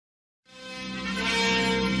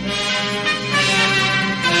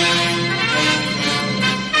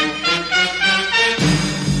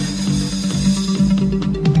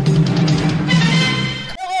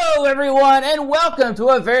everyone, and welcome to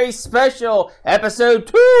a very special episode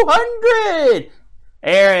 200.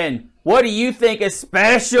 Aaron, what do you think is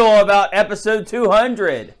special about episode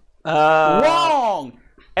 200? Wrong.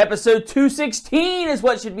 Episode 216 is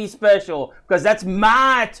what should be special, because that's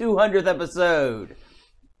my 200th episode.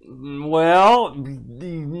 Well,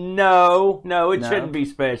 no, it shouldn't be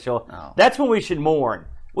special. Oh. That's when we should mourn.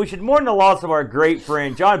 We should mourn the loss of our great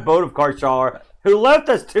friend, John Boat of Carshaw, who left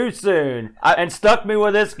us too soon and stuck me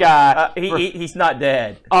with this guy. He's not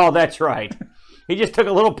dead. Oh, that's right. He just took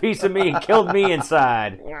a little piece of me and killed me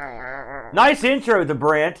inside. Nice intro to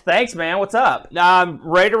Brent. Thanks, man. What's up? Now I'm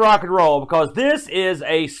ready to rock and roll because this is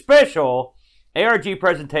a special ARG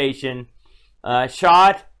presentation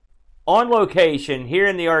shot on location here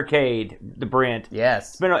in the arcade, the Brent.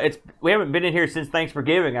 Yes. We haven't been in here since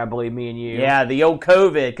Thanksgiving, I believe, me and you. Yeah, the old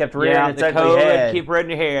COVID kept rearing its ugly head. Keep rearing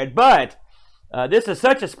your head. But this is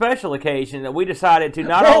such a special occasion that we decided to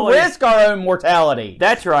not we'll only risk our own mortality.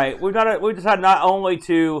 That's right. We decided not only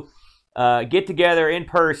to get together in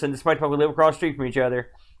person, despite the fact we live across the street from each other,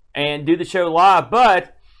 and do the show live,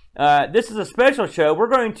 but this is a special show. We're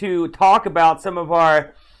going to talk about some of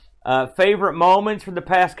our favorite moments from the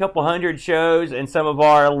past couple hundred shows and some of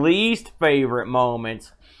our least favorite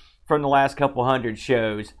moments from the last couple hundred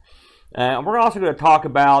shows. And we're also going to talk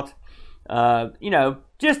about,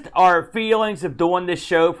 just our feelings of doing this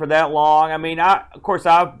show for that long. I mean, I'm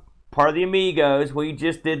part of the Amigos. We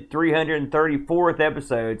just did 334th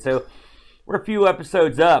episode, so we're a few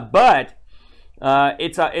episodes up. But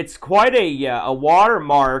it's quite a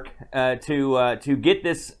watermark to get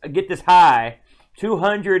this high.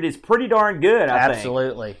 200 is pretty darn good, I think.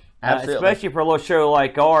 Absolutely. Especially for a little show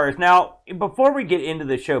like ours. Now, before we get into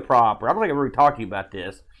the show proper, I don't think I've really talked to you about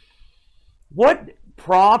this. What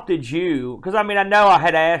prompted you, because I know I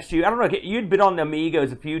had asked you, I don't know, you'd been on the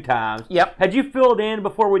Amigos a few times. Yep. Had you filled in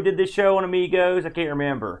before we did this show on Amigos? I can't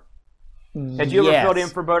remember. Had you ever filled in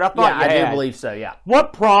for Boat? I thought you had. I do believe so, yeah.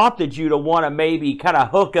 What prompted you to want to maybe kind of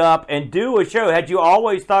hook up and do a show? Had you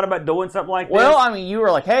always thought about doing something like this? Well, you were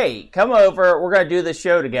like, hey, come over, we're going to do this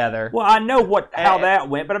show together. Well, I know how that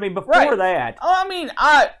went, but before that.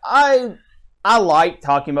 I like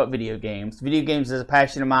talking about video games. Video games is a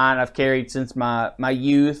passion of mine I've carried since my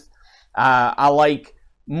youth. I like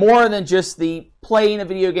more than just the playing of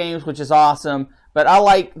video games, which is awesome, but I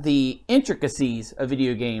like the intricacies of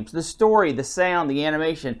video games, the story, the sound, the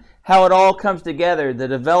animation, how it all comes together, the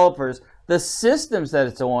developers, the systems that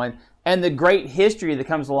it's on, and the great history that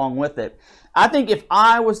comes along with it. I think if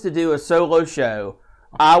I was to do a solo show,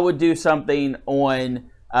 I would do something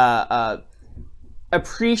on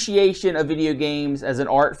appreciation of video games as an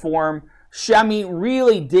art form.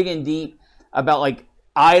 Really digging deep about like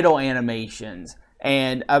idle animations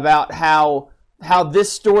and about how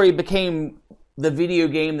this story became the video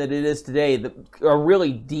game that it is today. A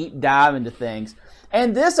really deep dive into things.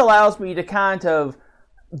 And this allows me to kind of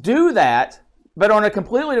do that, but on a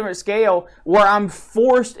completely different scale where I'm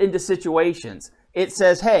forced into situations. It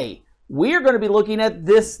says, hey, we're going to be looking at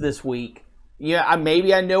this week. Yeah,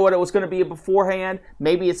 maybe I know what it was going to be beforehand.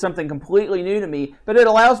 Maybe it's something completely new to me. But it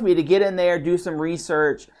allows me to get in there, do some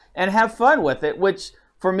research, and have fun with it. Which,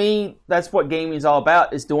 for me, that's what gaming is all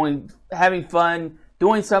about, is having fun,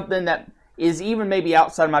 doing something that is even maybe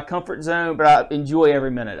outside my comfort zone, but I enjoy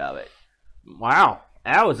every minute of it. Wow.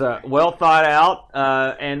 That was a well thought out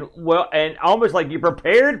and almost like you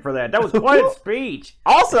prepared for that. That was quite a speech.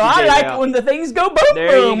 Also, I like when the things go boom.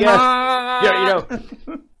 There you go.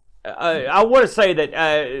 I want to say that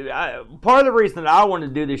part of the reason that I wanted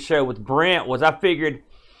to do this show with Brent was I figured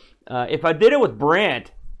if I did it with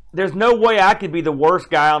Brent, there's no way I could be the worst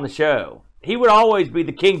guy on the show. He would always be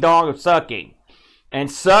the king dong of sucking. And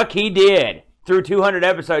suck he did through 200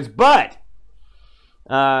 episodes. But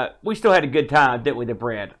we still had a good time, didn't we, the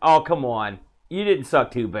Brent? Oh, come on. You didn't suck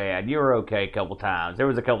too bad. You were okay a couple times. There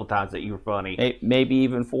was a couple times that you were funny. Maybe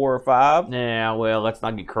even 4 or 5? Yeah, well, let's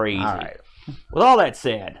not get crazy. All right. With all that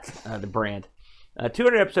said, the Brent,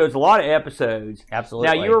 200 episodes, a lot of episodes. Absolutely.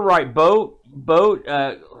 Now, you were right. Boat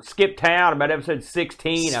skipped town about episode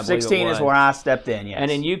 16, I believe 16 is where I stepped in, yes. And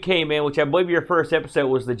then you came in, which I believe your first episode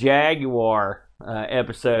was the Jaguar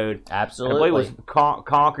episode. Absolutely. I believe it was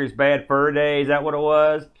Conker's Bad Fur Day. Is that what it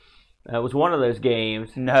was? It was one of those games.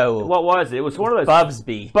 No. What was it? It was one of those.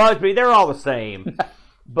 Bubsby. They're all the same.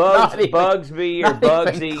 Bugsby or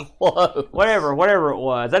Bugsy, whatever it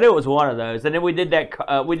was. I knew it was one of those. And then we did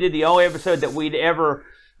that. We did the only episode that we'd ever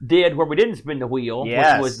did where we didn't spin the wheel,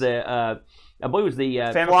 yes. which was the I believe it was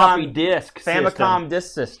the floppy disk Famicom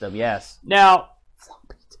disk system. Yes. Now,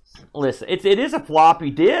 Listen, it is a floppy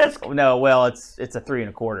disk. No, well, it's a 3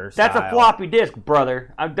 1/4. That's a floppy disk,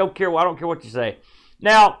 brother. I don't care what you say.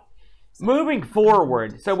 Now, moving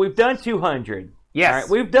forward, so we've done 200. Yes. All right,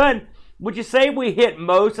 we've done. Would you say we hit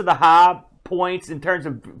most of the high points in terms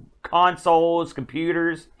of consoles,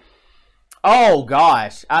 computers? Oh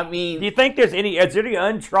gosh, I mean, Do you think is there any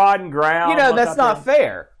untrodden ground? that's not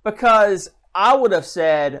fair, because I would have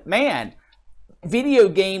said, man, video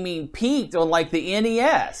gaming peaked on like the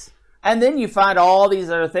NES, and then you find all these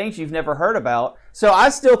other things you've never heard about. So I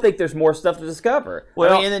still think there's more stuff to discover.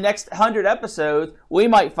 Well, I mean, in the next 100 episodes, we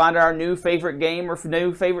might find our new favorite game or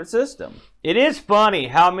new favorite system. It is funny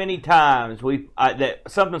how many times that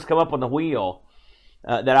something's come up on the wheel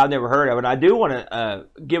that I've never heard of, and I do want to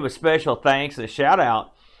give a special thanks and a shout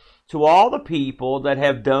out to all the people that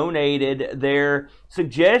have donated their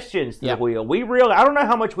suggestions to the wheel. I don't know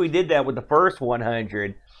how much we did that with the first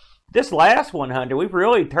 100. This last 100, we've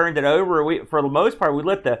really turned it over. For the most part, we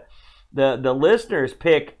let the listeners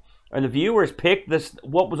pick, or the viewers pick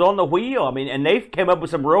what was on the wheel. I mean, and they came up with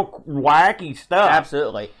some real wacky stuff.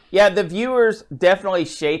 Absolutely. Yeah, the viewers definitely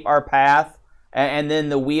shape our path, and then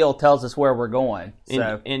the wheel tells us where we're going.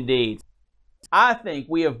 So, Indeed. I think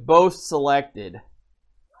we have both selected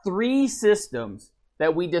 3 systems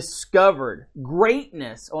that we discovered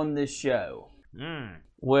greatness on this show.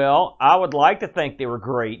 Well, I would like to think they were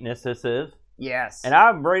greatness, this is. Yes. And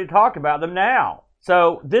I'm ready to talk about them now.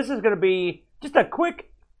 So this is going to be just a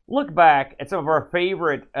quick look back at some of our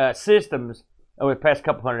favorite systems over the past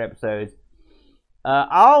couple hundred episodes.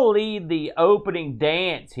 I'll lead the opening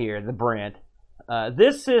dance here, the Brent.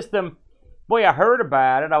 This system, boy, I heard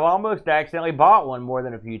about it. I've almost accidentally bought one more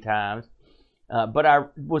than a few times. But I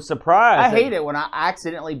was surprised. I hate it when I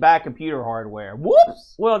accidentally buy computer hardware.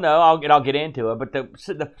 Whoops! Well, no, I'll get into it. But the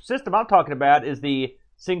system I'm talking about is the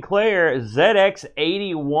Sinclair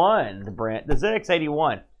ZX81, the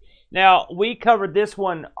ZX81. Now, we covered this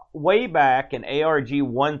one way back in ARG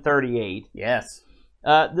 138. Yes.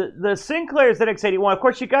 The Sinclair ZX81, of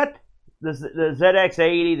course, you got the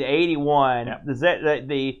ZX80, the 81,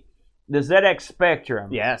 the ZX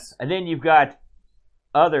Spectrum. Yes. And then you've got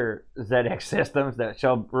other ZX systems that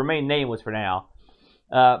shall remain nameless for now.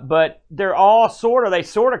 But they're all sort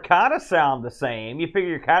of kind of sound the same. You figure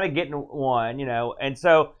you're kind of getting one, And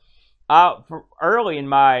so early in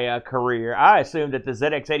my career, I assumed that the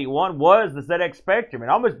ZX81 was the ZX Spectrum,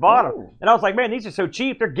 and I almost bought them. And I was like, man, these are so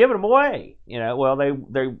cheap, they're giving them away. Well,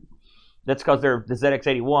 that's because they're the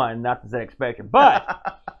ZX81, not the ZX Spectrum. But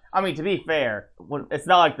I mean, to be fair, it's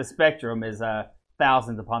not like the Spectrum is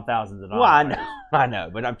thousands upon thousands of dollars. Well, I know,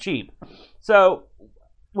 but I'm cheap. So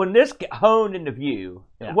when this honed into view,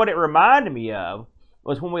 what it reminded me of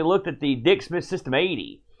was when we looked at the Dick Smith System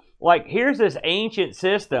 80. Like, here's this ancient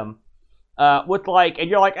system with and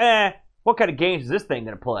you're like, what kind of games is this thing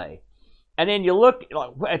going to play? And then you look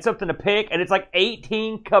at something to pick, and it's like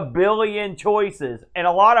 18 kabillion choices, and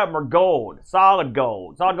a lot of them are solid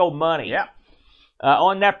gold money. Yeah.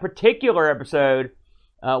 On that particular episode,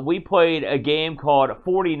 we played a game called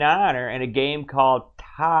 49er and a game called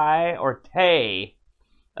Tie or Tay.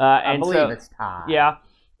 I believe it's Tie. Yeah.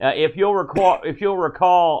 If you'll recall,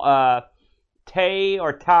 Tay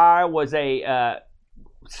or Tie was a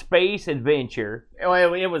space adventure. It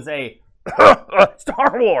was a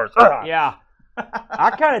Star Wars. Yeah.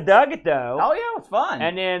 I kind of dug it, though. Oh, yeah, it was fun.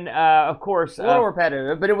 And then, of course... a little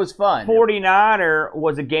repetitive, but it was fun. 49er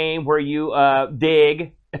was a game where you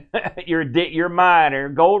dig... your miner,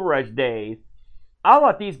 Gold Rush days. I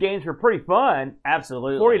thought these games were pretty fun.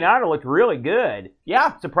 Absolutely. 49er looked really good.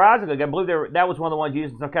 Yeah. Surprisingly, I believe that was one of the ones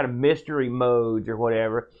using some kind of mystery modes or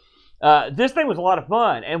whatever. This thing was a lot of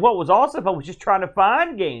fun. And what was also fun was just trying to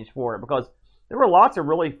find games for it, because there were lots of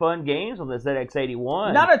really fun games on the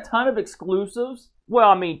ZX81. Not a ton of exclusives. Well,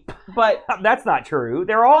 I mean, but that's not true.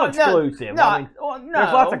 They're all exclusive. No.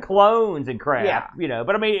 There's lots of clones and crap,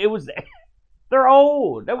 But I mean, it was... They're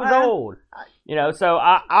old. That was old. So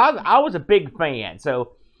I was a big fan.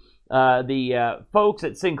 So the folks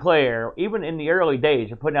at Sinclair, even in the early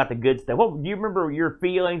days, are putting out the good stuff. Do you remember your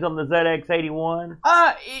feelings on the ZX81?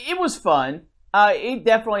 It was fun. It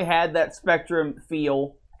definitely had that Spectrum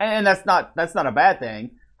feel, and that's not a bad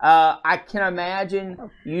thing. I can imagine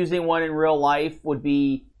using one in real life would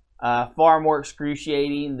be far more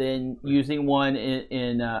excruciating than using one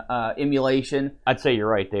in emulation. I'd say you're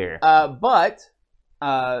right there. But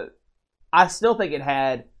I still think it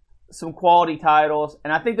had some quality titles,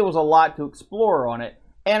 and I think there was a lot to explore on it.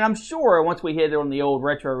 And I'm sure once we hit it on the old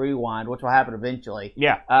Retro Rewind, which will happen eventually,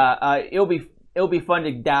 it'll be it'll be fun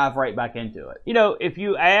to dive right back into it. You know, if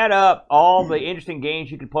you add up all the interesting games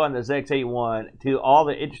you can play on the ZX81 to all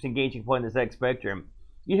the interesting games you can play on the ZX Spectrum,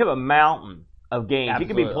 you have a mountain of games.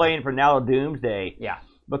 Absolutely. You could be playing for now to doomsday. Yeah.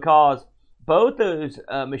 Because both those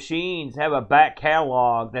machines have a back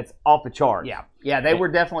catalog that's off the charts. Yeah, they were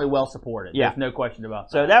definitely well supported. Yeah. There's no question about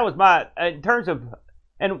that. So that was my, in terms of,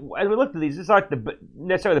 and as we looked at these, it's like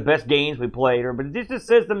necessarily the best games we played, but it's just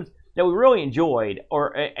systems that we really enjoyed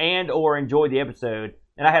or enjoyed the episode,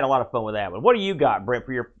 and I had a lot of fun with that one. What do you got, Brent,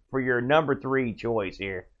 for your number 3 choice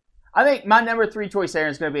here? I think my number 3 choice,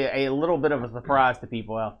 Aaron, is going to be a little bit of a surprise to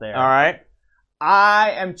people out there. All right.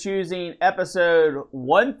 I am choosing episode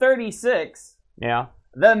 136. Yeah.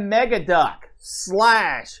 The Mega Duck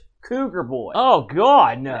 / Cougar Boy. Oh,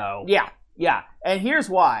 God, no. Yeah. And here's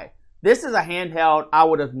why. This is a handheld I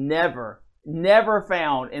would have never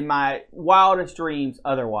found in my wildest dreams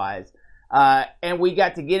otherwise. And we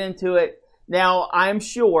got to get into it. Now, I'm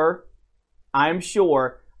sure I'm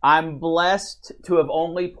blessed to have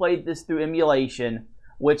only played this through emulation,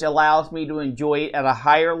 which allows me to enjoy it at a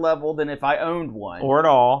higher level than if I owned one. Or at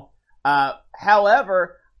all.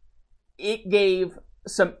 However, it gave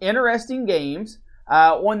some interesting games.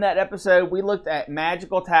 On that episode, we looked at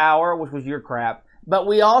Magical Tower, which was your crap. But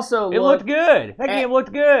we also looked good. That game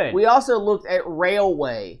looked good. We also looked at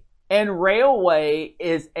Railway. And Railway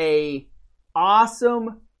is a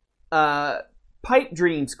awesome Pipe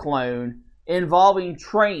Dreams clone involving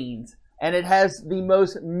trains. And it has the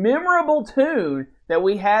most memorable tune that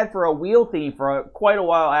we had for a wheel theme for quite a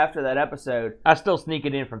while after that episode. I still sneak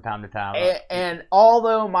it in from time to time. And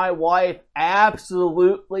although my wife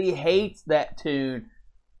absolutely hates that tune,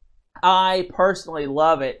 I personally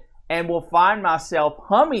love it and will find myself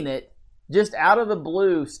humming it just out of the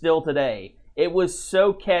blue still today. It was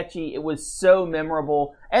so catchy. It was so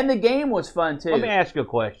memorable. And the game was fun, too. Let me ask you a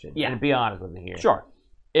question. Yeah. And be honest with me here. Sure.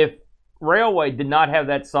 If Railway did not have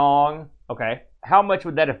that song, Okay. how much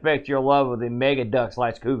would that affect your love of the Mega Duck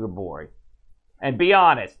 / Cougar Boy? And be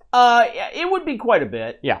honest. It would be quite a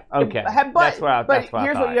bit. Yeah, okay. But that's what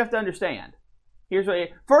here's I what you have to understand.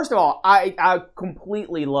 First of all, I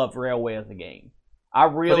completely loved Railway as a game. I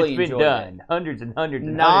really but it's been enjoyed done. it. Hundreds and hundreds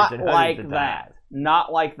and Not hundreds and hundreds like of that. times.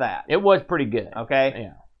 Not like that. It was pretty good. Okay?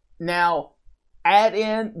 Yeah. Now, add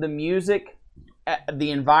in the music,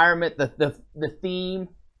 the environment, the theme,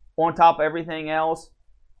 on top of everything else.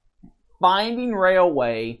 Finding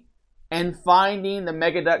Railway and finding the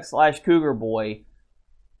Mega Duck / Cougar Boy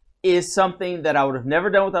is something that I would have never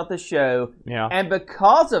done without this show. Yeah. And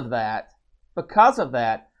because of that,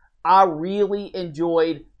 I really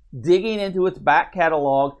enjoyed digging into its back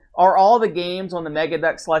catalog. Are all the games on the Mega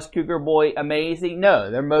Duck / Cougar Boy amazing?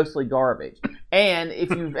 No, they're mostly garbage. And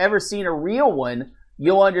if you've ever seen a real one,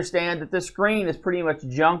 you'll understand that the screen is pretty much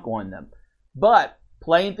junk on them. But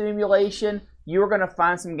playing through emulation, you're going to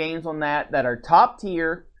find some games on that are top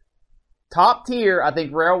tier. Top tier. I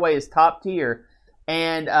think Railway is top tier.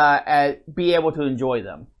 And be able to enjoy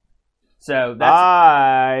them. So that's...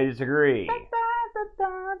 I disagree.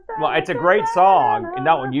 Well, it's a great song, and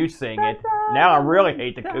not when you sing it. Now I really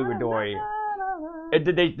hate the Cougar Boy.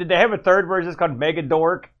 Did they have a third version that's called Mega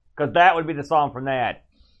Dork? Because that would be the song from that.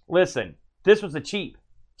 Listen, this was a cheap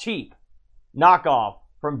knockoff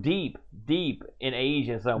from deep in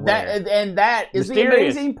Asia somewhere. That is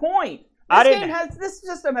Mysterious. the amazing point. This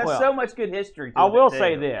system has so much good history to it. I will too.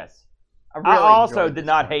 say this. I I also enjoyed did this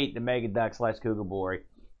not one. hate the Mega Duck / Cougar Boy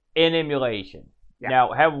in emulation. Yeah.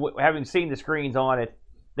 Now, having seen the screens on it,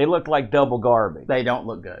 they look like double garbage. They don't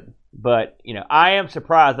look good. But, I am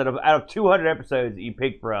surprised that out of 200 episodes that you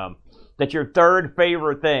picked from, that your third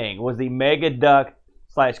favorite thing was the Mega Duck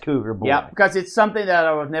 / Cougar Boy. Yeah, because it's something that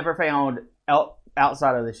I have never found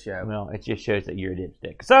outside of this show. Well, it just shows that you're a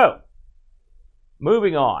dipstick. So,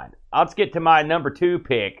 moving on. Let's get to my number 2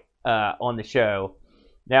 pick on the show.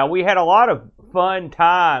 Now, we had a lot of fun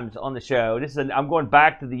times on the show. I'm going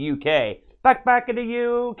back to the UK. Back in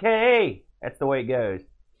the UK. That's the way it goes.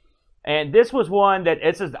 And this was one that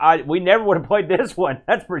we never would have played this one.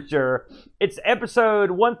 That's for sure. It's episode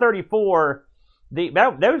 134. Those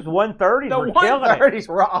 130s The were killing it. 130s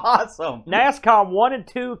were awesome. NASCOM 1 and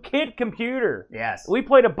 2 Kit Computer. Yes. We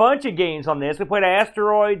played a bunch of games on this. We played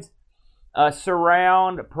Asteroids,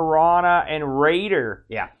 Surround, Piranha, and Raider.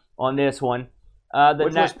 Yeah. On this one.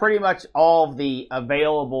 Which was pretty much all the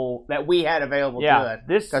available that we had available to it.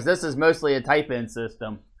 Because this is mostly a type-in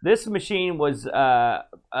system. This machine was a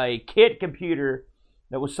kit computer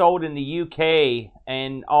that was sold in the UK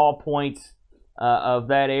and all points of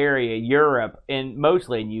that area, Europe, and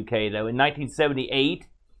mostly in UK, though, in 1978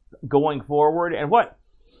 going forward. And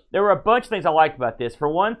there were a bunch of things I liked about this. For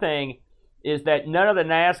one thing, is that none of the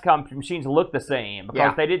NASCAR machines look the same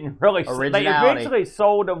because they didn't really. They Originality. eventually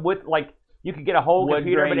sold them with you could get a whole Wood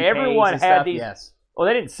computer, grain but everyone case and had stuff, these. Yes. Well,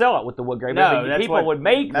 they didn't sell it with the wood grain. No, but that's people what would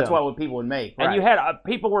make That's them. what people would make. And right. you had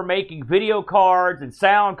people were making video cards and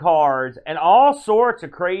sound cards and all sorts of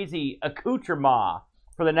crazy accoutrement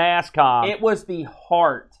for the NASCAR. It was the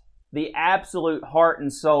absolute heart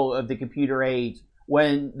and soul of the computer age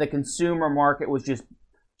when the consumer market was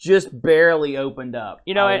just barely opened up.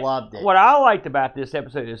 I loved it. What I liked about this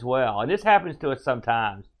episode as well, and this happens to us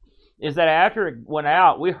sometimes, is that after it went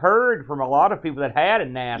out, we heard from a lot of people that had a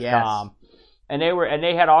NASCAR. Yes. And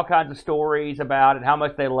they had all kinds of stories about it, how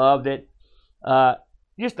much they loved it. I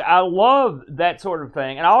love that sort of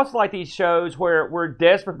thing. And I also like these shows where we're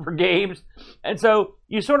desperate for games. And so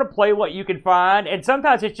you sort of play what you can find. And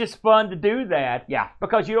sometimes it's just fun to do that. Yeah.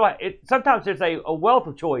 Because sometimes there's a wealth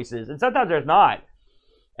of choices, and sometimes there's not.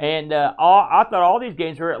 And I thought all these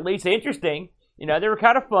games were at least interesting. They were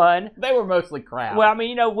kind of fun. They were mostly crap. Well, I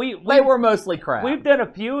mean, they were mostly crap. We've done a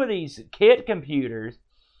few of these kit computers.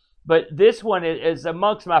 But this one is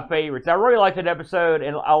amongst my favorites. I really liked that episode,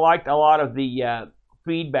 and I liked a lot of the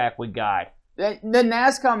feedback we got. The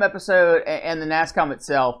NASCAR episode and the NASCAR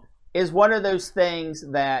itself is one of those things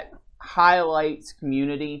that highlights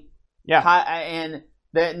community. Yeah. And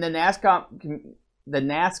the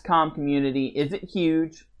NASCAR community isn't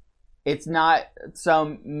huge. It's not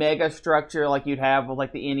some mega structure like you'd have with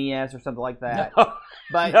like the NES or something like that. No,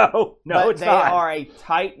 but no, but it's they not. are a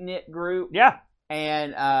tight-knit group. Yeah.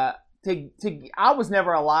 And I was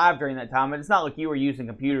never alive during that time, and it's not like you were using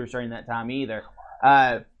computers during that time either.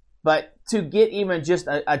 But to get even just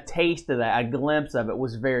a taste of that, a glimpse of it,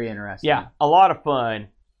 was very interesting. Yeah, a lot of fun.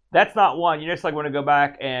 That's not one you just want to go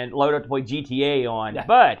back and load up to play GTA on. Yeah.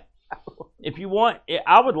 But if you want,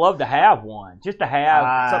 I would love to have one, just to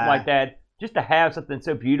have something like that, just to have something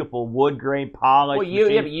so beautiful, wood grain polished. Well,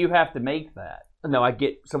 you have to make that. No, I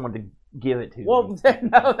get someone to give it to me. Well,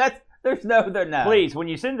 no, there's no. Please, when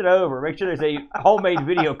you send it over, make sure there's a homemade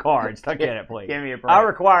video card stuck in it, please. Give me a break. I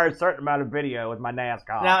require a certain amount of video with my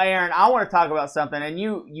NASCAR. Now, Aaron, I want to talk about something, and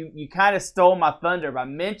you kind of stole my thunder by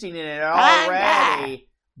mentioning it already.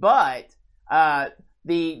 But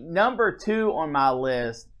the number 2 on my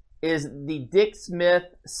list is the Dick Smith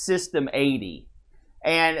System 80.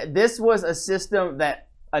 And this was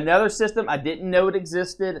another system I didn't know it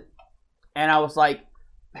existed. And I was like,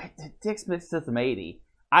 Dick Smith System 80.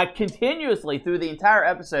 I continuously, through the entire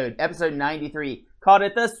episode 93, called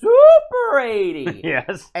it the Super 80.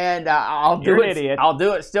 Yes. And I'll do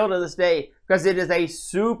it still to this day because it is a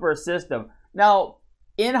super system. Now,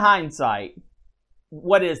 in hindsight,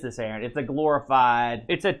 what is this, Aaron? It's a glorified.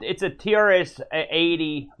 It's a TRS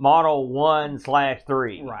 80 Model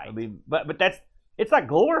 1/3. Right. I mean, but it's not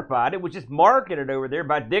glorified. It was just marketed over there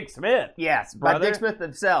by Dick Smith. Yes, brother. by Dick Smith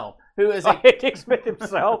himself, who is Dick Smith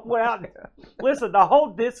himself went out. Listen, the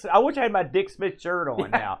whole disc. I wish I had my Dick Smith shirt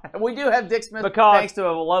on now. We do have Dick Smith thanks to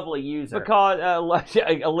a lovely user. Because a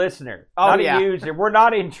listener, not a user. We're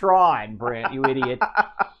not in Trine, Brent, you idiot.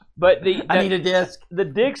 But I need a disc. The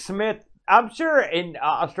Dick Smith. I'm sure in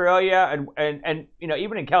Australia and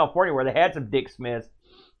even in California where they had some Dick Smiths,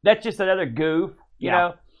 that's just another goof, you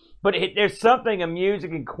know. But there's something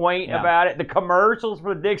amusing and quaint about it. The commercials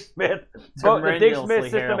for the Dick Smith, both the Dick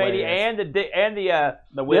Smith System 80 and the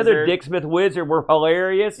other Dick Smith Wizard were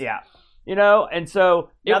hilarious. Yeah. And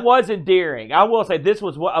so it was endearing. I will say this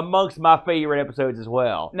was amongst my favorite episodes as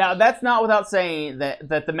well. Now, that's not without saying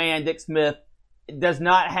that the man Dick Smith does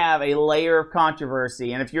not have a layer of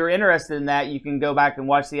controversy. And if you're interested in that, you can go back and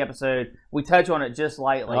watch the episode. We touch on it just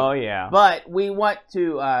lightly. Oh, yeah. But we want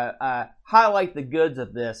to highlight the goods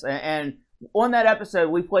of this. And on that episode,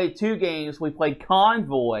 we played 2 games. We played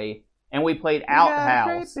Convoy and we played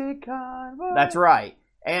Outhouse. Convoy. That's right.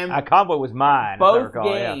 And Convoy was mine. Both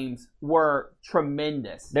games were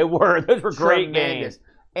tremendous. They were. Those were great games.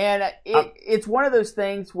 And it's one of those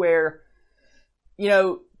things where,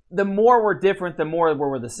 the more we're different, the more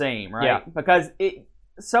we're the same, right? Yeah. Because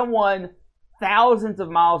someone thousands of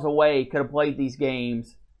miles away could have played these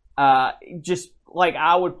games just like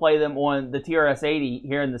I would play them on the TRS-80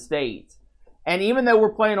 here in the States. And even though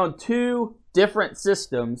we're playing on 2 different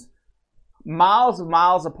systems, miles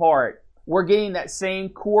apart, we're getting that same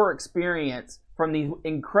core experience from these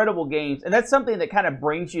incredible games. And that's something that kind of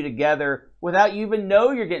brings you together without you even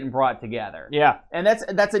know you're getting brought together. Yeah. And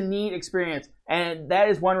that's a neat experience. And that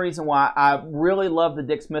is one reason why I really love the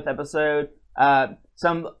Dick Smith episode.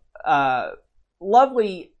 Some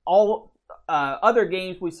lovely other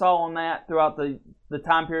games we saw on that throughout the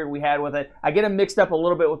time period we had with it. I get them mixed up a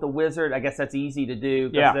little bit with the Wizard. I guess that's easy to do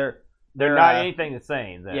because They're not anything the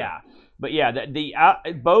same. Though. Yeah. But yeah,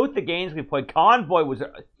 both the games we played, Convoy was.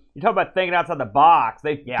 You talk about thinking outside the box.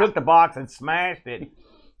 They took the box and smashed it.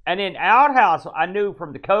 And then Outhouse, I knew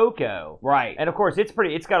from the Coco, right? And of course, it's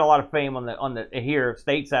got a lot of fame on the here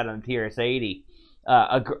stateside on the TRS-80.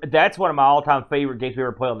 That's one of my all-time favorite games we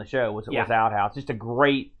ever played on the show. Was Outhouse? Just a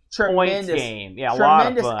great points game. Yeah, a lot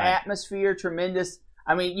of fun. Tremendous atmosphere. Tremendous.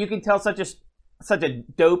 I mean, you can tell such a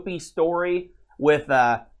dopey story with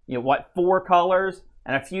 4 colors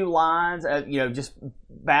and a few lines. Just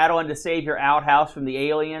battling to save your outhouse from the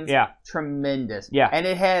aliens. Yeah, tremendous. Yeah, and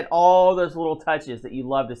it had all those little touches that you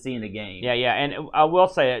love to see in a game. Yeah, and I will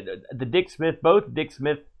say both Dick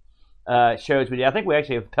Smith shows we did. I think we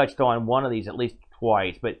actually have touched on one of these at least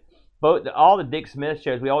twice, but all the Dick Smith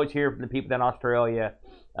shows we always hear from the people in Australia.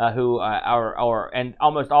 Who and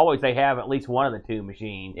almost always they have at least one of the 2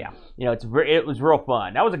 machines. Yeah, it was real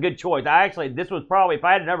fun. That was a good choice. This was probably, if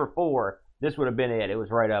I had number 4, this would have been it. It was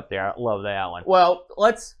right up there. I love that one. Well,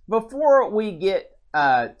 before we get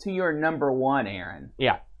to your number 1, Aaron.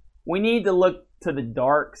 Yeah, we need to look to the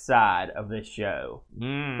dark side of this show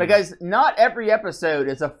because not every episode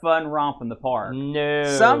is a fun romp in the park. No,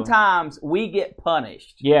 sometimes we get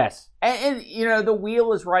punished. Yes. And the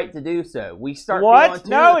wheel is right to do so. We start feeling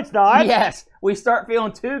no, it's not. Yes, we start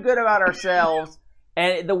feeling too good about ourselves,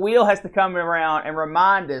 and the wheel has to come around and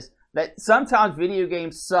remind us that sometimes video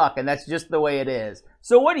games suck, and that's just the way it is.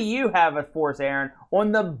 So what do you have for us, Aaron,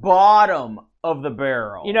 on the bottom of the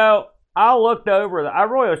barrel? I looked over. I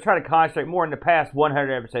really was trying to concentrate more in the past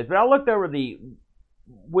 100 episodes, but I looked over the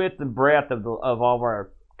width and breadth of all of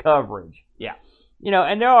our coverage. Yeah.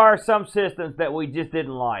 And there are some systems that we just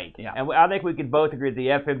didn't like. Yeah. And I think we could both agree the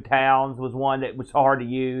FM Towns was one that was hard to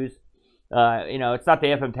use. It's not the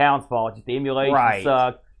FM Towns' fault; it's just the emulation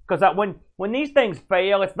sucked. Because when these things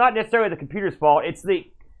fail, it's not necessarily the computer's fault. It's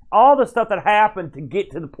all the stuff that happened to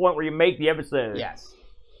get to the point where you make the episode. Yes.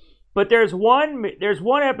 But there's one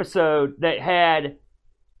episode that had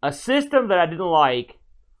a system that I didn't like.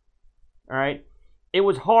 All right, it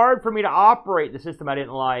was hard for me to operate the system I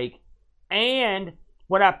didn't like, and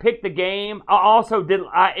when I picked the game, I also didn't.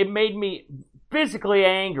 It made me physically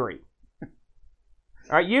angry.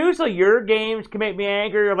 All right, usually your games can make me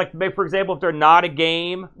angry, or for example, if they're not a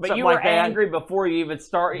game. But you were angry before you even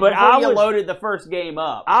started. But before you loaded the first game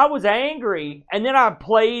up. I was angry, and then I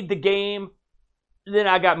played the game. Then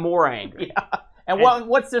I got more angry. Yeah. And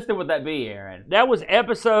what system would that be, Aaron? That was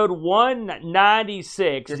episode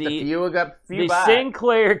 196. Just a few back.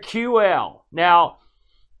 Sinclair QL. Now,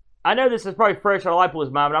 I know this is probably fresh on a lot of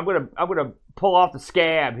people's mind, but I'm gonna pull off the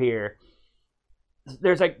scab here.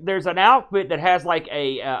 There's an outfit that has like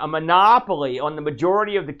a monopoly on the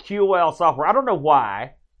majority of the QL software. I don't know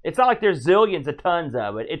why. It's not like there's zillions of tons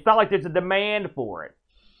of it. It's not like there's a demand for it.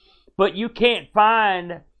 But you can't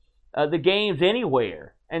find the games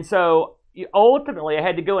anywhere. And so ultimately I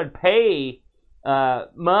had to go and pay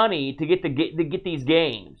money to get these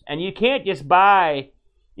games. And you can't just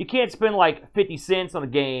you can't spend like 50 cents on a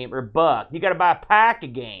game or $1. You got to buy a pack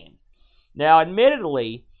of games. Now,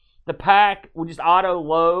 admittedly, the pack would just auto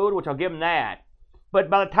load, which I'll give them that. But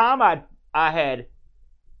by the time I had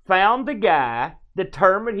found the guy,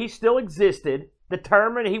 determined he still existed,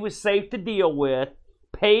 determined he was safe to deal with,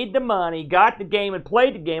 paid the money, got the game, and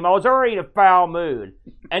played the game, I was already in a foul mood.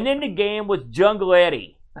 And then the game was Jungle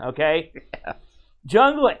Eddie, okay? Yeah.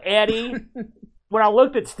 Jungle Eddie, when I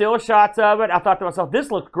looked at still shots of it, I thought to myself,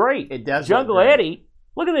 this looks great. It does Jungle look great. Eddie,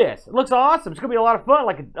 look at this. It looks awesome. It's going to be a lot of fun,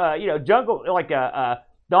 like a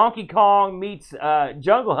Donkey Kong meets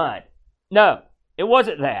Jungle Hunt. No, it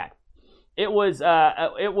wasn't that. It was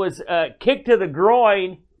kick to the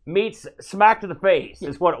groin meets smack to the face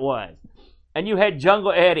is what it was. And you had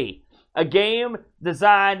Jungle Eddie, a game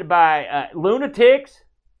designed by lunatics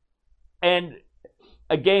and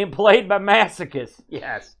a game played by masochists.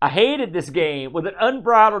 Yes. I hated this game with an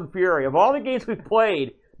unbridled fury of all the games we've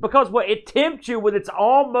played because it tempts you with its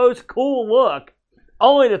almost cool look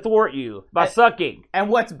only to thwart you by sucking. And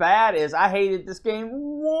what's bad is I hated this game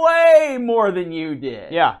way more than you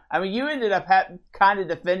did. Yeah. I mean, you ended up kind of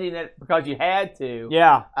defending it because you had to.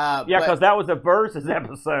 Yeah. Because that was a Versus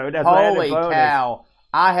episode. That's holy cow.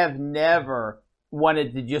 I have never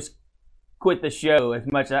wanted to just quit the show as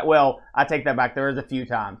much as, well, I take that back. There was a few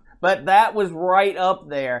times. But that was right up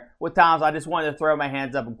there with times I just wanted to throw my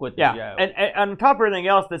hands up and quit the show. And on top of everything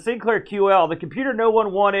else, the Sinclair QL, the computer no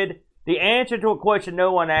one wanted, the answer to a question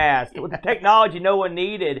no one asked, with the technology no one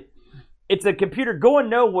needed, it's a computer going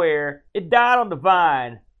nowhere. It died on the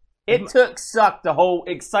vine. It took Suck to whole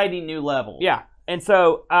exciting new levels. Yeah. And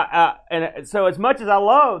so, so as much as I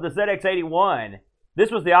love the ZX81,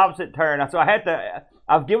 This was the opposite turn. So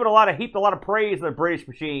I've given a lot of praise to the British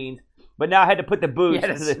machines, but now I had to put the boost. You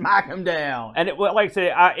had to smack them down. And like I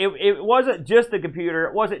said, it wasn't just the computer.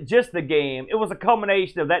 It wasn't just the game. It was a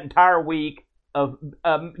culmination of that entire week of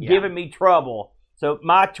giving me trouble. So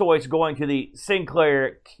my choice going to the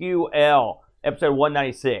Sinclair QL, episode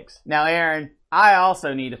 196. Now, Aaron, I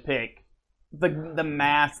also need to pick the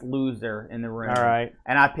mass loser in the room. All right.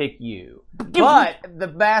 And I pick you. But the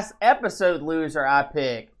best episode loser I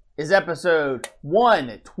pick is episode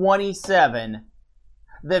 127,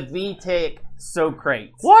 the VTech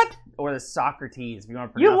Socrates. What? Or the Socrates, if you want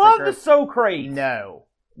to pronounce it. You love correct. the Socrates.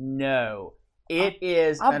 No. It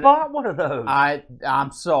is. I bought one of those.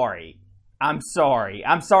 I'm sorry. I'm sorry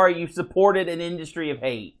you supported an industry of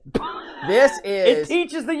hate. This is... It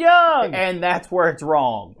teaches the young. And that's where it's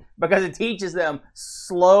wrong. Because it teaches them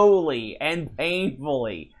slowly and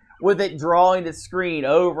painfully with it drawing the screen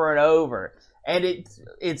over and over. And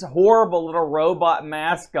it's horrible little robot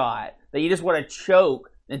mascot that you just want to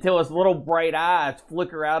choke until his little bright eyes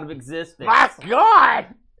flicker out of existence. My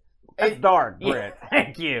God! It's dark, Brett. Yeah,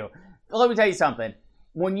 thank you. Let me tell you something.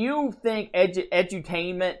 When you think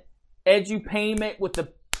edutainment with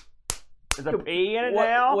the... There's a P in it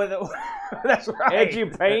now? That's right.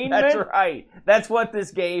 Edutainment? That's right. That's what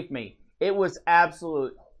this gave me. It was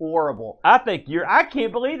absolute horrible. I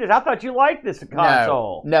can't believe this. I thought you liked this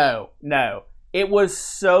console. No. It was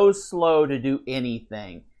so slow to do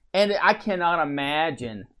anything. And I cannot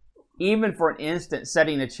imagine, even for an instant,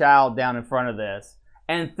 setting a child down in front of this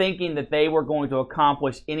and thinking that they were going to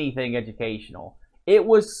accomplish anything educational. It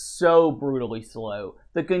was so brutally slow.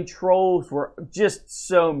 The controls were just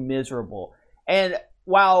so miserable. And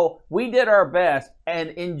while we did our best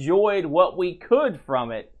and enjoyed what we could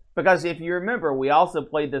from it, because if you remember, we also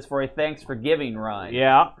played this for a Thanks for Giving run.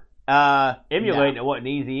 Yeah. Emulating it wasn't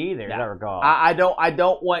easy either, as I recall. I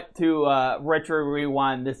don't want to retro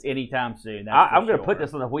rewind this anytime soon. I'm going to put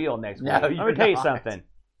this on the wheel next week. Let me tell you something.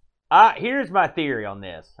 Here's my theory on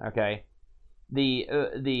this, okay?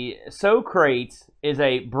 The Socrates is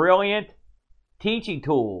a brilliant teaching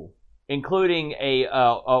tool, including a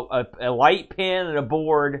light pen and a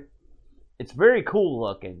board. It's very cool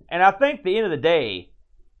looking. And I think at the end of the day,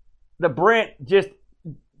 the Brent just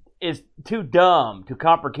is too dumb to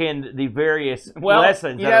comprehend the various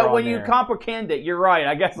lessons that are on when there. you comprehend it, you're right.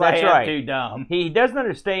 I guess That's I am right. too dumb. He doesn't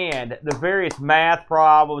understand the various math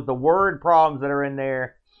problems, the word problems that are in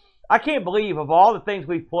there. I can't believe of all the things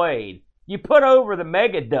we've played, you put over the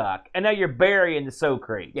Mega Duck, and now you're burying the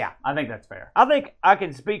Socrates. Yeah, I think that's fair. I think I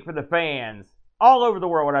can speak for the fans all over the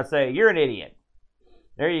world when I say, you're an idiot.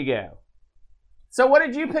 There you go. So what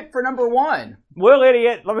did you pick for number one? Well,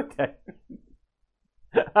 idiot, let me tell you.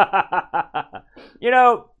 You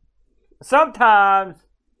know, sometimes,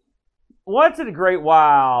 once in a great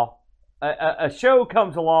while, a show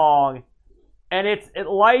comes along, and it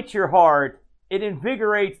lights your heart, it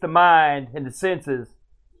invigorates the mind and the senses,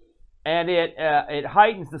 and it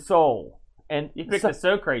heightens the soul. And You picked the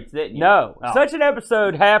Socrates, didn't you? No, Oh. such an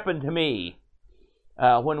episode happened to me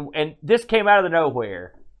and this came out of the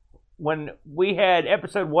nowhere when we had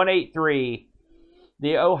episode 183,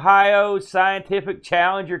 the Ohio Scientific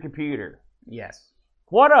Challenger computer. Yes.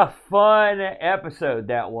 What a fun episode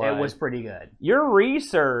that was. It was pretty good. Your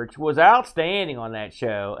research was outstanding on that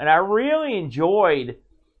show, and I really enjoyed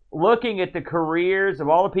looking at the careers of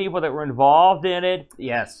all the people that were involved in it.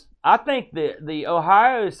 Yes. I think the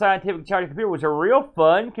Ohio Scientific Challenger computer was a real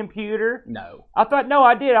fun computer. No. I thought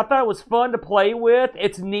it was fun to play with.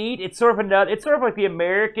 It's neat. It's sort of like the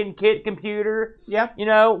American kit computer. Yeah. You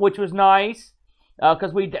know, which was nice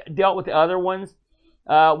because we dealt with the other ones.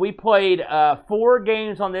 We played 4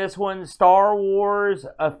 games on this one: Star Wars,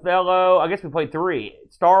 Othello. I guess we played 3: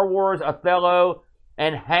 Star Wars, Othello,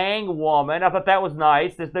 and Hang Woman. I thought that was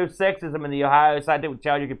nice. There's no sexism in the Ohio Scientific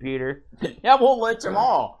Challenger computer. Yeah, we'll let them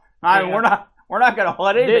all. I mean, we're not going to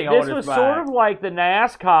let anything hold us back. This was sort of like the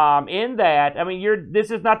NASCOM in that, I mean,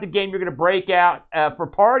 this is not the game you're going to break out for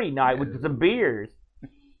party night with some beers.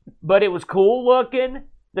 But it was cool looking.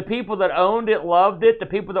 The people that owned it loved it. The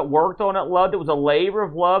people that worked on it loved it. It was a labor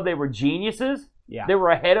of love. They were geniuses. Yeah. They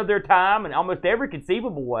were ahead of their time in almost every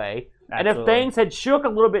conceivable way. Absolutely. And if things had shook a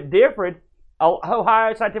little bit different,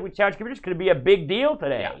 Ohio Scientific Challenge computers could be a big deal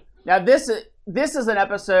today. Yeah. Now, this is an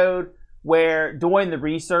episode where doing the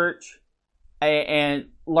research and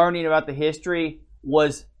learning about the history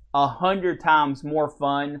was 100 times more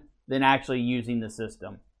fun than actually using the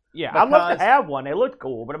system. Yeah, I'd love to have one. They looked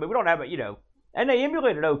cool, but I mean, we don't have it, and they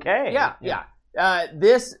emulated okay. Yeah.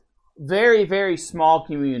 This very, very small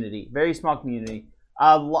community,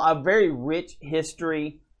 a very rich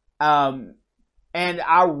history. And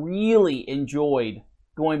I really enjoyed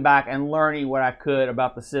going back and learning what I could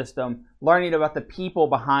about the system, learning about the people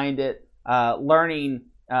behind it, learning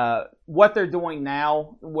what they're doing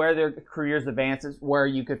now, where their careers advances, where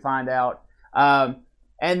you could find out.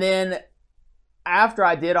 And then after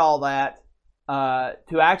I did all that,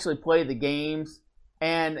 to actually play the games,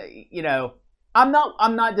 and I'm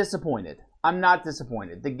not disappointed. I'm not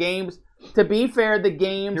disappointed. The games, to be fair, the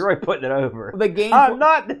games. You're really putting it over. The games. I'm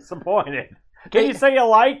not disappointed. Can you say you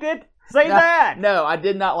liked it? Say that. No, I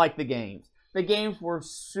did not like the games. The games were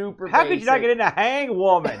super How basic. could you not get into Hang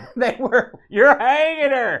Woman? They were. You're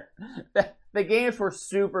hanging her. The games were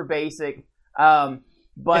super basic,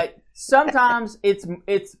 but sometimes it's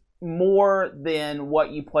more than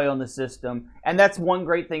what you play on the system, and that's one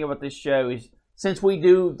great thing about this show is since we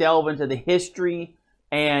do delve into the history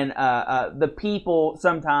and the people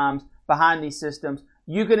sometimes behind these systems,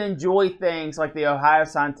 you can enjoy things like the Ohio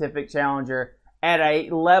Scientific Challenger at a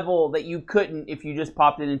level that you couldn't if you just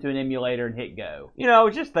popped it into an emulator and hit go. I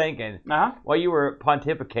was just thinking, while you were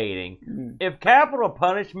pontificating, if capital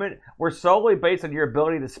punishment were solely based on your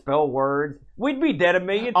ability to spell words, we'd be dead a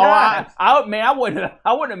million times. I wouldn't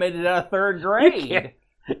have made it out of third grade.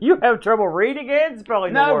 You have trouble reading and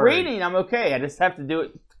spelling the word. No, reading, I'm okay. I just have to do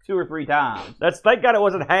it 2 or 3 times. Thank God it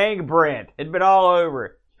wasn't Hang Brent. It'd been all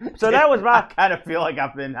over. So that was I kind of feel like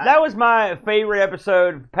I've been. That was my favorite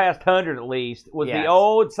episode, past 100 at least, was the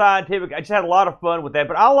old scientific. I just had a lot of fun with that,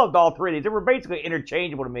 but I loved all 3 of these. They were basically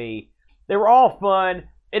interchangeable to me. They were all fun.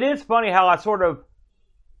 It is funny how I sort of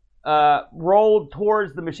rolled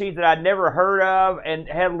towards the machines that I'd never heard of and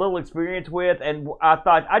had a little experience with, and I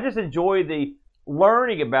thought I just enjoyed the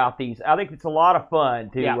learning about these. I think it's a lot of fun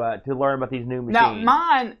to learn about these new machines.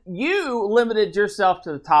 Now, you limited yourself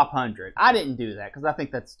to the top 100. I didn't do that because I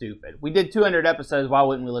think that's stupid. We did 200 episodes. Why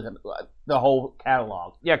wouldn't we look at the whole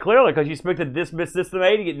catalog? Yeah, clearly, because you spoke to Dismiss System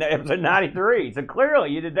 80 in episode 93. So clearly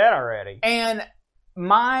you did that already. And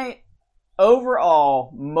my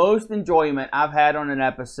overall most enjoyment I've had on an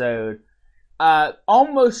episode,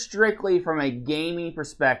 almost strictly from a gaming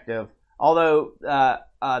perspective, although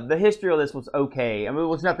the history of this was okay. I mean, it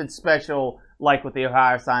was nothing special like with the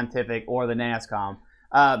Ohio Scientific or the NASCOM.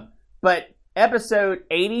 But episode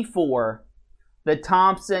 84, the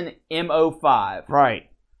Thompson M05. Right.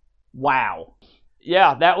 Wow.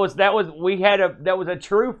 Yeah, that was a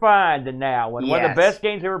true find in now. One of the best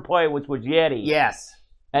games ever played, which was Yeti. Yes.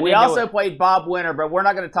 And we also played Bob Winter, but we're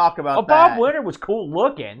not going to talk about that. Bob Winter was cool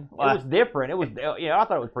looking. It was different. It was, I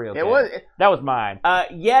thought it was pretty okay. That was mine.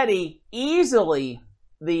 Yeti, easily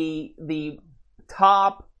the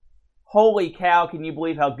top, holy cow, can you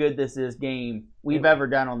believe how good this is game we've ever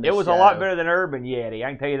done on this show. It was a lot better than Urban Yeti,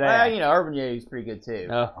 I can tell you that. Urban Yeti was pretty good too.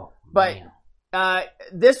 Oh, but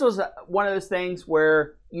this was one of those things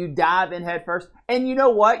where you dive in head first. And you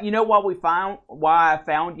know what? You know why I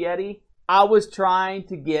found Yeti? I was trying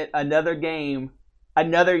to get another Yeti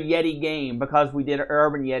game, because we did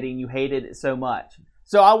Urban Yeti and you hated it so much.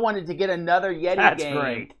 So I wanted to get another Yeti game. That's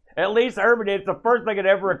great. At least Urban Yeti, it's the first thing it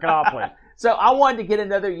ever accomplished. So I wanted to get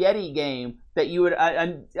another Yeti game that you would.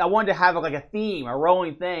 I wanted to have like a theme, a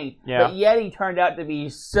rolling thing. Yeah. But Yeti turned out to be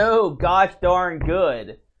so gosh darn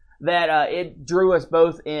good that it drew us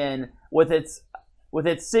both in with its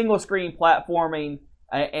single screen platforming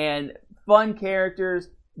and fun characters.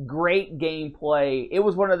 Great gameplay. It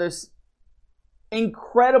was one of those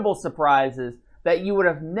incredible surprises that you would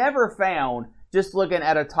have never found just looking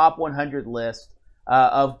at a top 100 list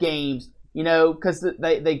of games, because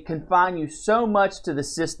they confine you so much to the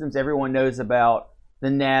systems everyone knows about, the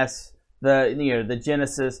NES, the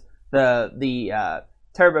Genesis, the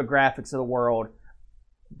TurboGrafx of the world.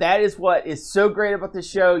 That is what is so great about this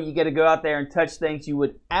show. You get to go out there and touch things you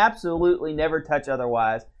would absolutely never touch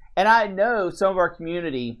otherwise. And I know some of our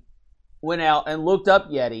community went out and looked up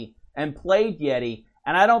Yeti and played Yeti,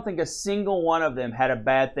 and I don't think a single one of them had a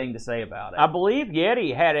bad thing to say about it. I believe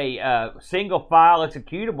Yeti had a single file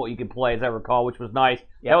executable you could play, as I recall, which was nice.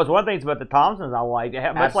 Yep. That was one of the things about the Thompsons I liked.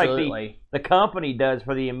 Much like the company does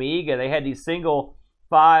for the Amiga, they had these single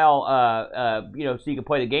file, so you could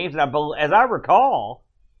play the games. And as I recall,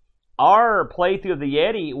 our playthrough of the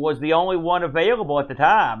Yeti was the only one available at the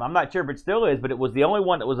time. I'm not sure if it still is, but it was the only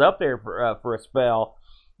one that was up there for a spell,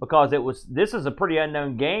 because this is a pretty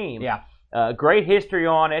unknown game. Yeah. Great history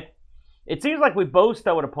on it. It seems like we both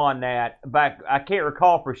stumbled upon that back. I can't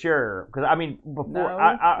recall for sure, because I mean before. No.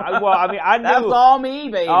 I knew that's all me,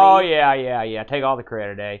 baby. Oh yeah. Take all the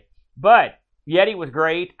credit, eh? But Yeti was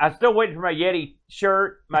great. I'm still waiting for my Yeti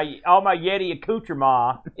shirt, all my Yeti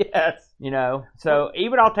accoutrement. Yes. So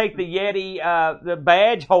even I'll take the Yeti, the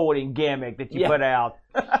badge holding gimmick that you put out.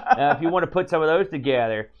 if you want to put some of those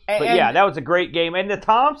together. But And- yeah, that was a great game. And the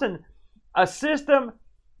Thompson, a system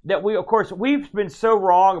that we've been so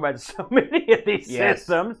wrong about so many of these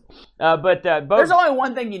systems. But both, There's only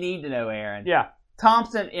one thing you need to know, Aaron. yeah.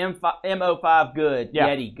 Thompson M05 good, Yeah.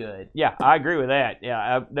 Yeti good. Yeah, I agree with that.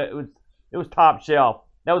 Yeah, it was top shelf.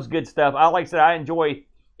 That was good stuff. Like I said, I enjoy.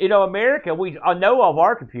 America. I know of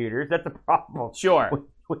our computers. That's a problem. Sure.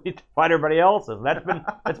 We need to find everybody else's. That's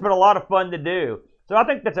been a lot of fun to do. So I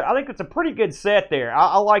think that's a pretty good set there.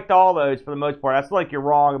 I liked all those for the most part. I feel like you're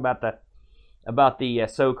wrong about the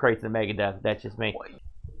Socrates and Megadeth. That's just me.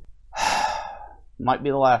 Might be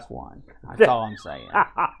the last one. That's all I'm saying.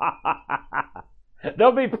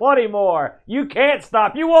 There'll be plenty more. You can't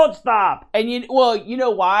stop. You won't stop. And you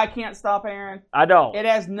know why I can't stop, Aaron? I don't. It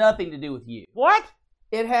has nothing to do with you. What?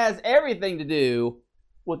 It has everything to do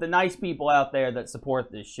with the nice people out there that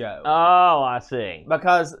support this show. Oh, I see.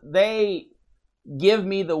 Because they give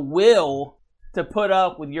me the will to put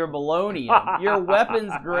up with your balonium, your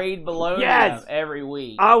weapons grade balonium Yes. every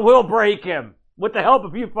week. I will break him with the help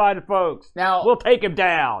of you fine folks. Now, We'll take him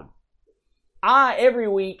down. every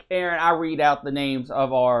week, Aaron, I read out the names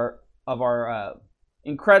of our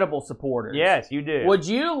incredible supporters. Yes, you do. Would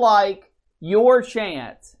you like your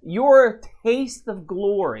chance, your taste of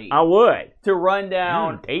glory, I would. to run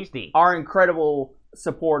down Tasty. our incredible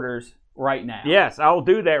supporters right now? Yes, I'll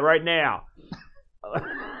do that right now.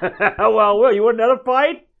 Well, Will, you want another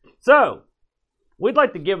fight? So, we'd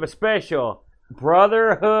like to give a special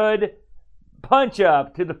Brotherhood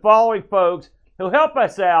punch-up to the following folks who help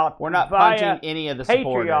us out. We're not via punching any of the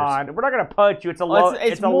supporters. Patreon. We're not going to punch you. It's a Well, love.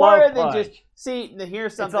 it's a more love than punch. just see.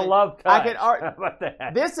 Here's It's something. a love touch. I can How about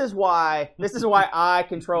that? This is why I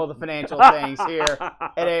control the financial things here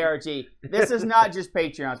at ARG. This is not just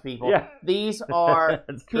Patreons, people. Yeah. These are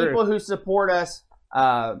That's true. people who support us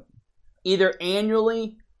either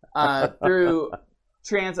annually through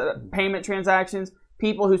payment transactions,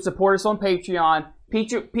 people who support us on Patreon,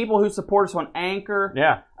 people who support us on Anchor.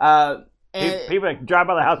 Yeah. And People that drive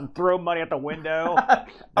by the house and throw money out the window. a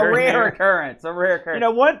They're rare there. occurrence. A rare occurrence.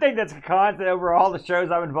 One thing that's a constant over all the shows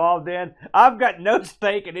I'm involved in, I've got no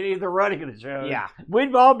stake in any of the running of the shows. Yeah.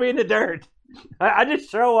 We'd all be in the dirt. I just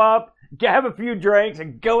show up, have a few drinks,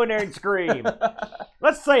 and go in there and scream.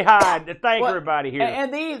 Let's say hi and thank Well, everybody here.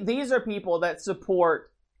 And these are people that support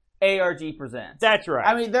ARG Presents. That's right.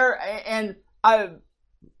 I mean,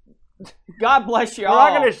 God bless you We're all.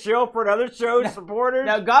 not going to show for another show's supporters.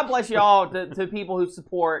 Now, God bless you all to people who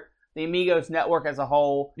support the Amigos Network as a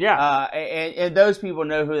whole. Yeah. And those people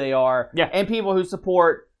know who they are. Yeah. And people who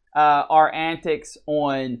support our antics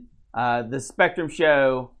on the Spectrum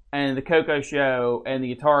Show and the Coco Show and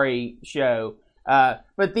the Atari Show.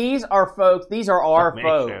 But these are folks. These are our Many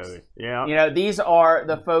folks. shows. Yeah. These are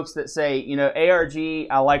the folks that say, ARG,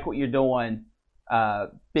 I like what you're doing.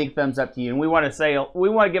 Big thumbs up to you. And we want to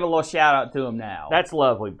give a little shout out to them now. That's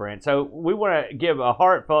lovely, Brent. So we want to give a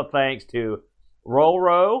heartfelt thanks to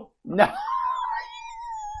Rolro. No.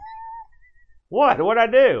 What? What'd I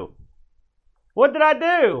do? What did I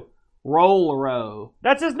do? Roll-a-row.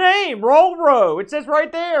 That's his name, Rolro. It says right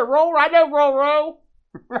there, Roll. I know Rolro.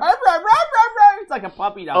 It's like a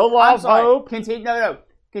puppy dog. Olaf I'm sorry. Hope. Continue. No.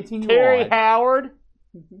 Continue Terry on. Howard,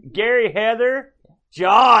 Gary Heather,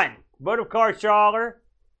 John, Motorcar Schaller.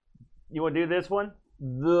 You want to do this one?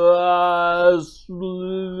 The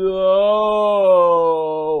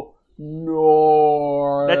slow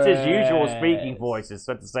north. That's his usual speaking voices.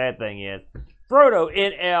 What the sad thing is. Frodo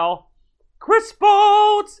NL, Chris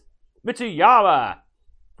Bolts, Mitsuyama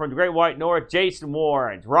from the Great White North, Jason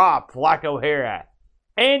Warren, Rob Flack O'Hara,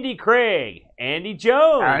 Andy Craig, Andy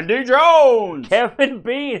Jones, Andy Jones. Kevin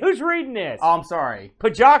Bean. Who's reading this? Oh, I'm sorry.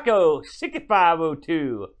 Pajako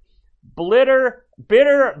 6502, Bitter.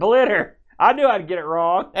 I knew I'd get it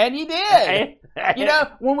wrong. And you did.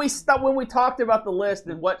 When we talked about the list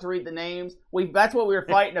and what to read the names, that's what we were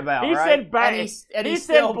fighting about. He right? said bladder. And He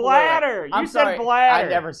still said blew it. bladder. I'm You said sorry. bladder. I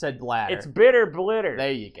never said bladder. It's Bitter.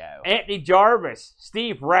 There you go. Anthony Jarvis,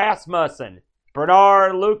 Steve Rasmussen,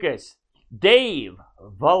 Bernard Lucas, Dave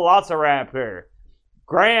Velociraptor,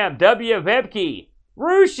 Graham W. Vebke,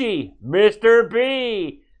 Rushi, Mr.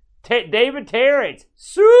 B, David Terrence,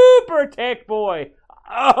 Super Tech Boy,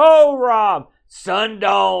 Oh Rob,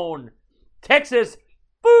 Sundone, Texas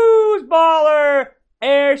Foosballer,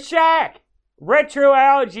 Air Shack, Retro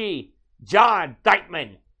Algae, John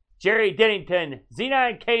Dykeman, Jerry Dennington,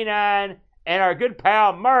 Z9K9, and our good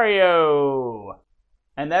pal Mario.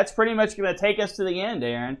 And that's pretty much going to take us to the end,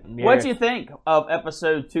 Aaron. Yeah. What'd you think of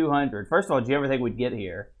episode 200? First of all, did you ever think we'd get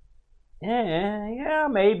here? Yeah,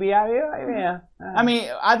 maybe. Yeah. I mean,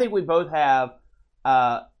 I think we both have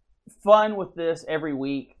fun with this every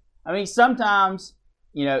week. I mean, sometimes,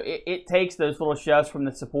 it takes those little shoves from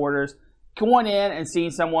the supporters. Going in and seeing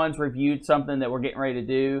someone's reviewed something that we're getting ready to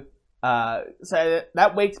do, so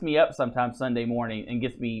that wakes me up sometimes Sunday morning and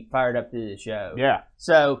gets me fired up to the show. Yeah.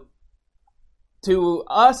 So, to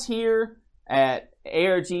us here at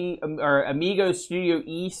ARG or Amigo Studio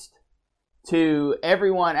East, to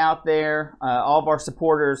everyone out there, all of our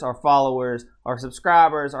supporters, our followers, our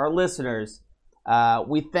subscribers, our listeners,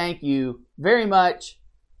 we thank you very much.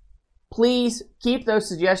 Please keep those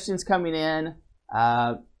suggestions coming in.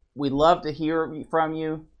 We'd love to hear from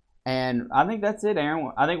you. And I think that's it,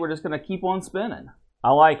 Aaron. I think we're just going to keep on spinning.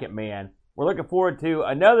 I like it, man. We're looking forward to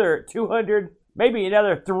another 200, maybe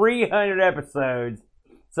another 300 episodes.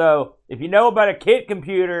 So if you know about a kit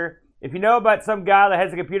computer, if you know about some guy that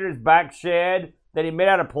has a computer in his back shed that he made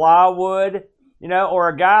out of plywood, or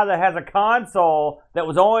a guy that has a console that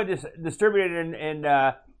was only distributed in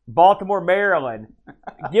Baltimore, Maryland,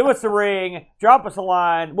 give us a ring, drop us a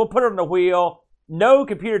line, we'll put it on the wheel. No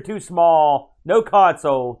computer too small, no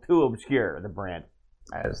console too obscure, the brand.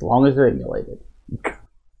 As long as they're emulated.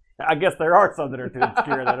 I guess there are some that are too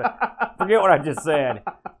obscure. Forget what I just said.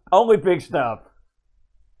 Only big stuff.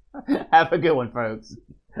 Have a good one, folks.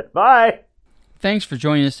 Bye. Thanks for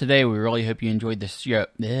joining us today. We really hope you enjoyed this show.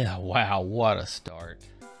 Yeah, wow, what a start.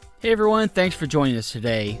 Hey, everyone. Thanks for joining us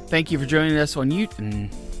today. Thank you for joining us on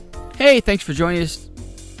YouTube. Hey, thanks for joining us.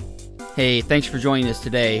 Hey, thanks for joining us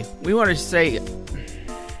today. We want to say...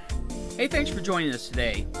 Hey, thanks for joining us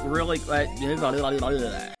today. We're really glad...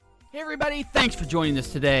 Hey, everybody. Thanks for joining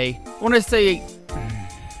us today. I want to say...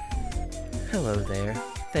 Hello there.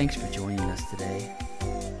 Thanks for joining us today.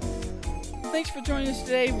 Thanks for joining us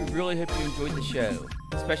today. We really hope you enjoyed the show.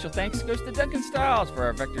 Special thanks goes to Duncan Styles for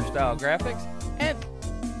our vector style graphics. And...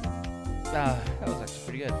 that was actually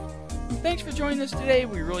pretty good. Thanks for joining us today.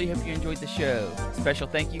 We really hope you enjoyed the show. Special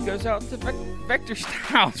thank you goes out to Vector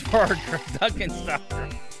Styles for our Duncan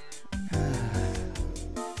Styles.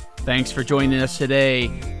 Thanks for joining us today.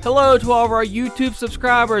 Hello to all of our YouTube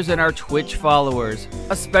subscribers and our Twitch followers.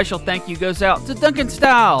 A special thank you goes out to Duncan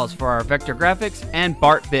Styles for our vector graphics and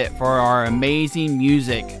BartBit for our amazing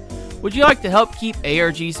music. Would you like to help keep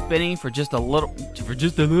ARG spinning for just a little?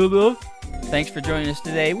 Thanks for joining us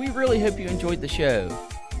today. We really hope you enjoyed the show.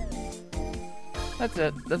 That's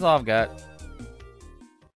it. That's all I've got.